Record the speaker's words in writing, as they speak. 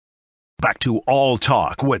Back to All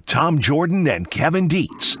Talk with Tom Jordan and Kevin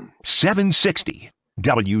Dietz. 760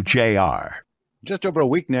 WJR. Just over a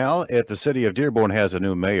week now, the city of Dearborn has a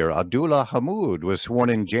new mayor. Abdullah Hammoud was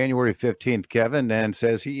sworn in January 15th, Kevin, and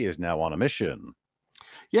says he is now on a mission.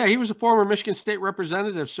 Yeah, he was a former Michigan State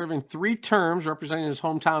representative serving 3 terms representing his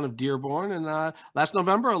hometown of Dearborn, and last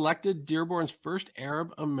November elected Dearborn's first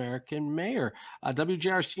Arab-American mayor.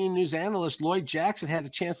 WJR senior news analyst Lloyd Jackson had a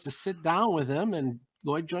chance to sit down with him, and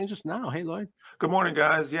Lloyd joins us now. Hey, Lloyd. Good morning,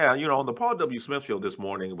 guys. Yeah, on the Paul W. Smith show this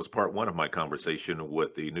morning, it was part 1 of my conversation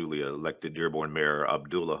with the newly elected Dearborn Mayor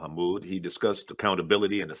Abdullah Hammoud. He discussed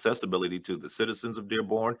accountability and accessibility to the citizens of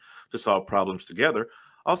Dearborn to solve problems together.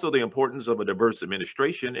 Also, the importance of a diverse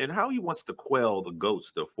administration and how he wants to quell the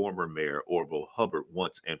ghost of former Mayor Orville Hubbard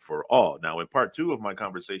once and for all. Now, in part 2 of my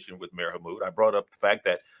conversation with Mayor Hammoud, I brought up the fact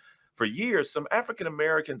that for years, some African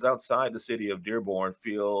Americans outside the city of Dearborn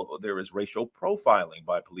feel there is racial profiling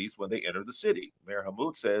by police when they enter the city. Mayor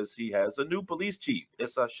Hammoud says he has a new police chief,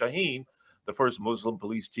 Issa Shaheen, the first Muslim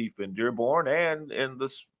police chief in Dearborn and in the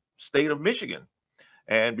state of Michigan.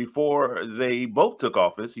 And before they both took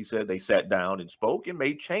office, he said they sat down and spoke and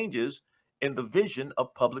made changes in the vision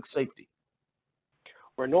of public safety.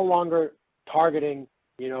 We're no longer targeting,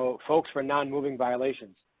 folks for non-moving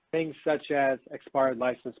violations. Things such as expired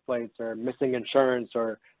license plates or missing insurance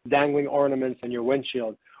or dangling ornaments in your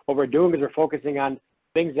windshield. What we're doing is we're focusing on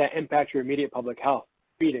things that impact your immediate public health: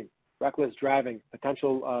 speeding, reckless driving,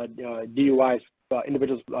 potential DUIs,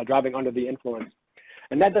 individuals driving under the influence.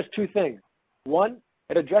 And that does 2 things. 1,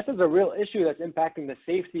 it addresses a real issue that's impacting the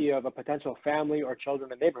safety of a potential family or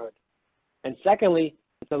children in the neighborhood. And secondly,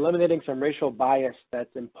 it's eliminating some racial bias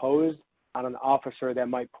that's imposed on an officer that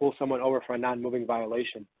might pull someone over for a non-moving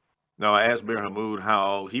violation. Now, I asked Mayor Hammoud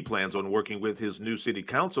how he plans on working with his new city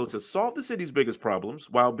council to solve the city's biggest problems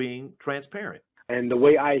while being transparent. And the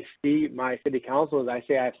way I see my city council is I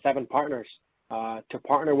say I have 7 partners to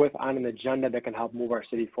partner with on an agenda that can help move our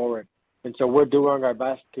city forward. And so we're doing our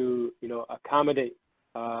best to, accommodate,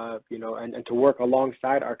 and to work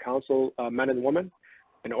alongside our council men and women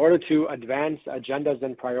in order to advance agendas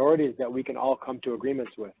and priorities that we can all come to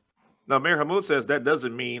agreements with. Now, Mayor Hammoud says that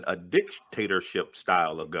doesn't mean a dictatorship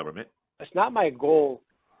style of government. It's not my goal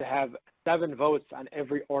to have 7 votes on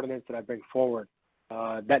every ordinance that I bring forward.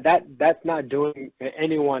 That's not doing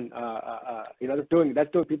anyone, that's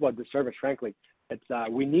doing people a disservice, frankly.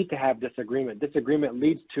 We need to have disagreement. Disagreement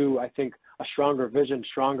leads to, I think, a stronger vision,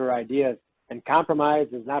 stronger ideas, and compromise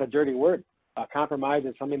is not a dirty word. Compromise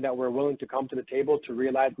is something that we're willing to come to the table to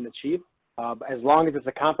realize and achieve, as long as it's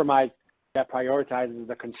a compromise that prioritizes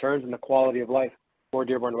the concerns and the quality of life for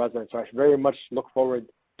Dearborn residents. So I very much look forward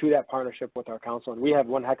to that partnership with our council. And we have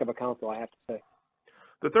one heck of a council, I have to say.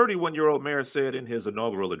 The 31-year-old mayor said in his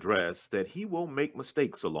inaugural address that he will make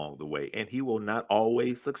mistakes along the way and he will not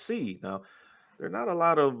always succeed. Now, there are not a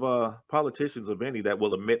lot of politicians, of any, that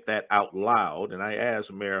will admit that out loud. And I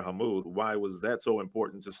asked Mayor Hammoud, why was that so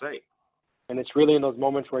important to say? And it's really in those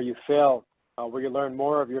moments where you fail, where you learn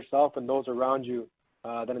more of yourself and those around you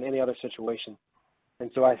than in any other situation. And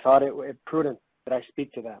so I thought it prudent that I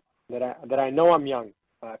speak to that I know I'm young,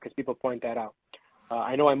 because people point that out.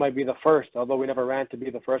 I know I might be the first, although we never ran to be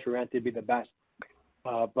the first, we ran to be the best.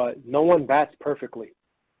 But no one bats perfectly,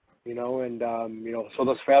 so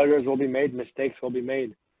those failures will be made, mistakes will be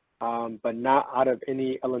made, but not out of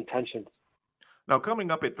any ill intentions. Now,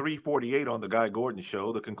 coming up at 3:48 on the Guy Gordon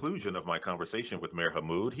Show, the conclusion of my conversation with Mayor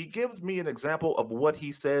Hammoud, he gives me an example of what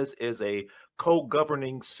he says is a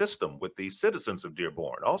co-governing system with the citizens of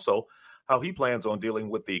Dearborn. Also, how he plans on dealing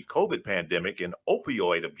with the COVID pandemic and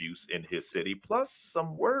opioid abuse in his city, plus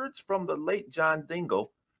some words from the late John Dingell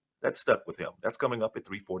that stuck with him. That's coming up at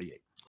 3:48.